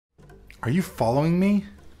Are you following me?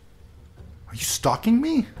 Are you stalking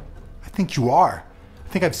me? I think you are. I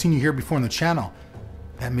think I've seen you here before on the channel.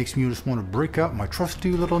 That makes me just want to break out my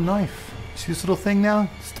trusty little knife. See this little thing now?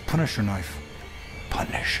 It's the Punisher knife.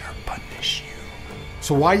 Punisher, punish you.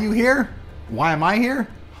 So why are you here? Why am I here?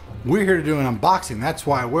 We're here to do an unboxing. That's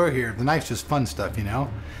why we're here. The knife's just fun stuff, you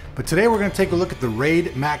know? But today we're going to take a look at the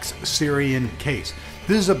Raidmax Seiran case.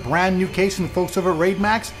 This is a brand new case from the folks over at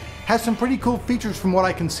Raidmax. Has some pretty cool features from what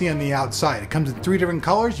I can see on the outside. It comes in 3 different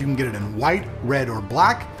colors. You can get it in white, red, or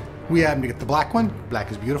black. We happen to get the black one.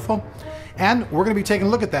 Black is beautiful. And we're going to be taking a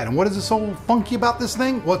look at that. And what is so funky about this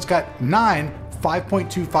thing? Well, it's got 9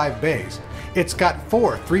 5.25 bays. It's got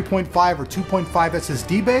 4 3.5 or 2.5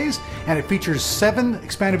 SSD bays, and it features 7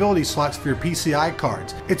 expandability slots for your PCI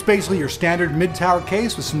cards. It's basically your standard mid-tower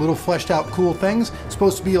case with some little fleshed out cool things. It's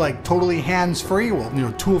supposed to be like totally hands-free. Well, you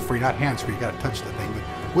know, tool-free, not hands-free. You gotta touch the thing,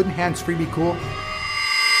 but wouldn't hands-free be cool?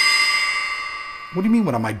 What do you mean,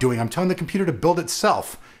 what am I doing? I'm telling the computer to build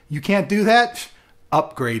itself. You can't do that?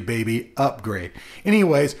 Upgrade, baby, upgrade.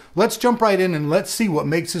 Anyways, let's jump right in and let's see what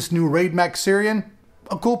makes this new Raidmax Seiran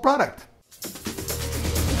a cool product.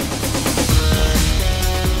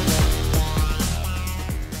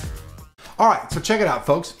 All right, so check it out,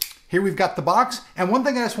 folks. Here we've got the box, and one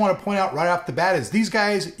thing I just want to point out right off the bat is these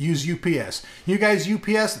guys use UPS. You guys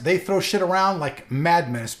UPS, they throw shit around like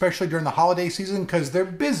madmen, especially during the holiday season because they're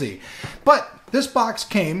busy. But this box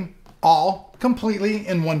came all completely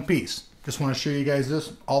in one piece. Just want to show you guys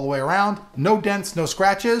this all the way around. No dents, no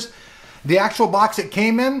scratches. The actual box it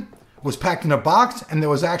came in was packed in a box, and there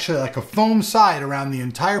was actually like a foam side around the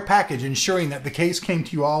entire package, ensuring that the case came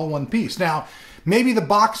to you all in one piece. Now, maybe the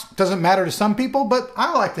box doesn't matter to some people, but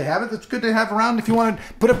I like to have it. It's good to have around if you want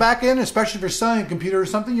to put it back in, especially if you're selling a computer or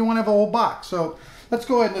something, you want to have a whole box. So let's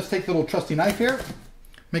go ahead and let's take the little trusty knife here,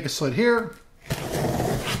 make a slit here,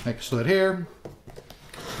 make a slit here.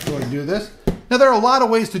 Go ahead and do this. Now there are a lot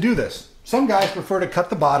of ways to do this. Some guys prefer to cut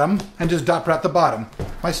the bottom and just drop it at the bottom.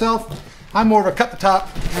 Myself, I'm more of a cut the top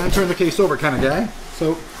and turn the case over kind of guy.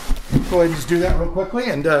 So go ahead and just do that real quickly.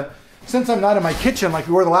 And since I'm not in my kitchen like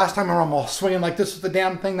we were the last time, I'm all swinging like this with the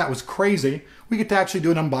damn thing, that was crazy, we get to actually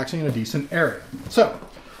do an unboxing in a decent area. So,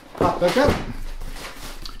 pop back up.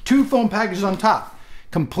 2 foam packages on top.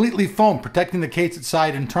 Completely foam, protecting the case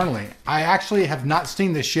inside internally. I actually have not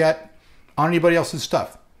seen this yet on anybody else's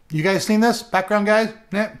stuff. You guys seen this? Background guys?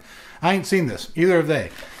 Nah, I ain't seen this. Either have they.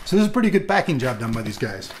 So this is a pretty good packing job done by these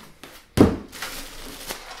guys.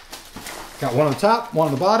 Got one on the top, one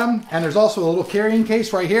on the bottom, and there's also a little carrying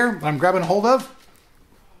case right here that I'm grabbing hold of.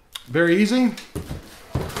 Very easy.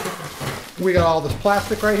 We got all this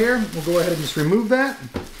plastic right here. We'll go ahead and just remove that.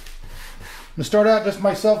 I'm gonna start out just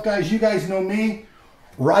myself, guys. You guys know me.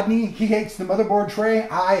 Rodney, he hates the motherboard tray.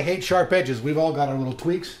 I hate sharp edges. We've all got our little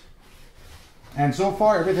tweaks. And so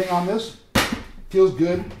far, everything on this feels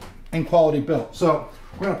good and quality built. So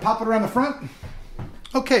we're gonna pop it around the front.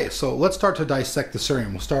 Okay, so let's start to dissect the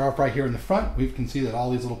Seiran. We'll start off right here in the front. We can see that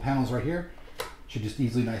all these little panels right here should just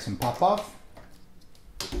easily nice and pop off.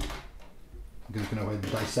 I'm just gonna go ahead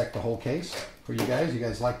and dissect the whole case for you guys. You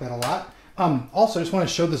guys like that a lot. Also, I just wanna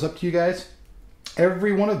show this up to you guys.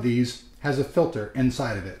 Every one of these has a filter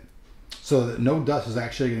inside of it, so that no dust is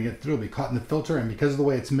actually gonna get through. It'll be caught in the filter, and because of the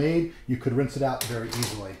way it's made, you could rinse it out very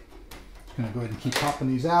easily. Just gonna go ahead and keep popping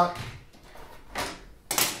these out.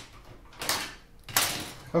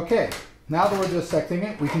 Okay, now that we're dissecting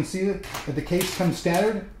it, we can see that the case comes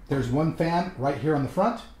standard. There's one fan right here on the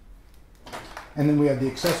front. And then we have the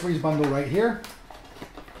accessories bundle right here.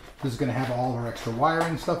 This is gonna have all of our extra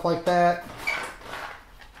wiring, stuff like that.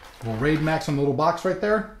 We'll Raidmax on the little box right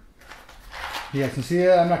there. You guys can see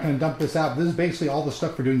it. I'm not gonna dump this out. This is basically all the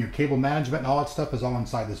stuff for doing your cable management, and all that stuff is all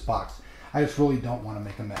inside this box. I just really don't wanna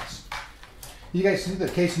make a mess. You guys see the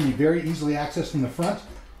case can be very easily accessed from the front.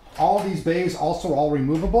 All these bays also all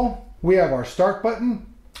removable. We have our start button,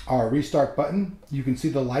 our restart button. You can see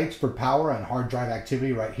the lights for power and hard drive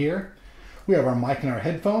activity right here. We have our mic and our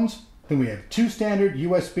headphones. Then we have 2 standard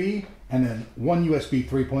USB and then 1 USB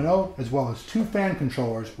 3.0, as well as 2 fan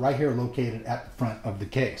controllers right here located at the front of the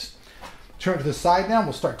case. Turn to the side now.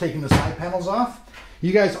 We'll start taking the side panels off.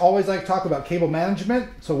 You guys always like to talk about cable management,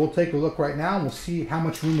 so we'll take a look right now and we'll see how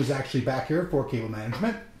much room is actually back here for cable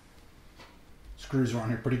management. Screws are on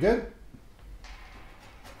here pretty good.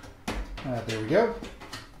 There we go.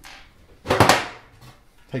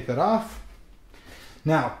 Take that off.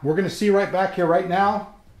 Now, we're going to see right back here right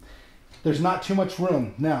now, there's not too much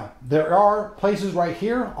room. Now, there are places right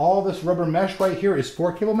here. All this rubber mesh right here is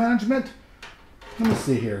for cable management. Let me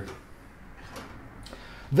see here.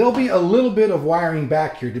 There'll be a little bit of wiring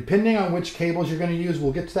back here, depending on which cables you're going to use.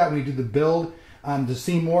 We'll get to that when we do the build to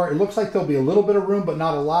see more. It looks like there'll be a little bit of room, but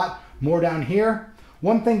not a lot. More down here.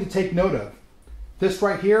 One thing to take note of. This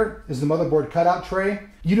right here is the motherboard cutout tray.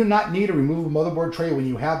 You do not need a removable motherboard tray when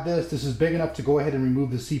you have this. This is big enough to go ahead and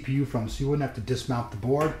remove the CPU from, so you wouldn't have to dismount the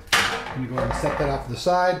board. I'm going to go ahead and set that off to the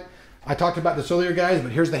side. I talked about this earlier, guys,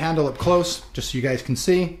 but here's the handle up close, just so you guys can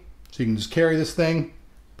see. So you can just carry this thing.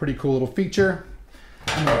 Pretty cool little feature.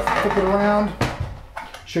 I'm going to flip it around,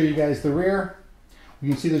 show you guys the rear. You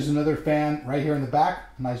can see there's another fan right here in the back,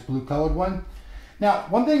 a nice blue colored one. Now,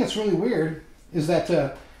 one thing that's really weird is that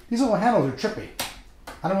these little handles are trippy.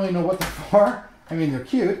 I don't really know what they're for. I mean, they're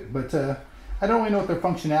cute, but I don't really know what their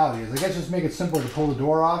functionality is. I guess just make it simpler to pull the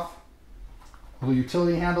door off. A little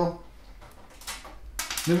utility handle.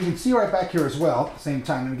 Then we can see right back here as well, at the same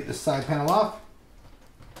time. Let me get this side panel off.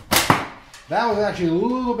 That was actually a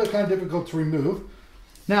little bit kind of difficult to remove.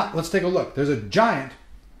 Now, let's take a look. There's a giant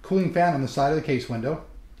cooling fan on the side of the case window.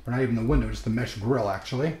 Or not even the window, just the mesh grill,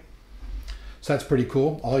 actually. So that's pretty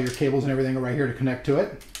cool. All your cables and everything are right here to connect to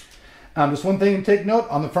it. Just one thing to take note,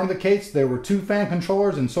 on the front of the case, there were 2 fan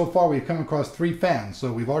controllers, and so far we've come across 3 fans.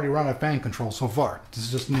 So we've already run out of fan control so far. This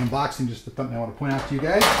is just an unboxing, just something I want to point out to you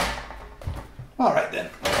guys. All right then,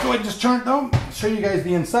 let's go ahead and just turn it though. Show you guys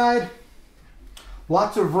the inside.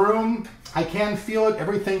 Lots of room. I can feel it.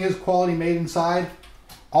 Everything is quality made inside.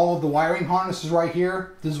 All of the wiring harnesses right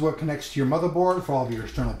here. This is what connects to your motherboard for all of your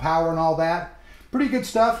external power and all that. Pretty good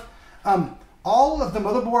stuff. All of the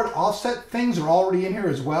motherboard offset things are already in here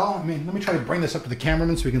as well. I mean, let me try to bring this up to the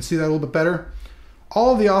cameraman so we can see that a little bit better.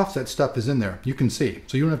 All of the offset stuff is in there. You can see.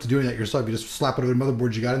 So you don't have to do any of that yourself. You just slap it over the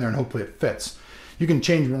motherboard you got in there and hopefully it fits. You can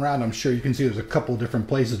change them around, I'm sure. You can see there's a couple different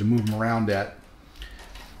places to move them around at.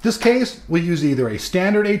 This case will use either a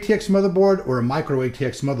standard ATX motherboard or a micro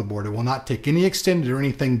ATX motherboard. It will not take any extended or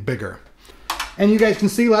anything bigger. And you guys can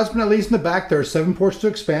see, last but not least, in the back, there are 7 ports to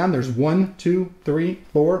expand. There's 1, 2, 3,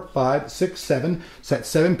 4, 5, 6, 7. So that's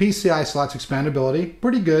 7 PCI slots expandability.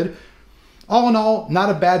 Pretty good. All in all, not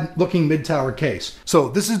a bad looking mid-tower case. So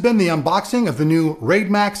this has been the unboxing of the new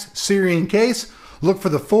Raidmax Seiran case. Look for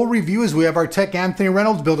the full review as we have our tech Anthony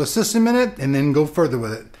Reynolds build a system in it and then go further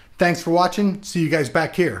with it. Thanks for watching. See you guys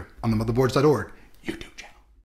back here on the Motherboards.org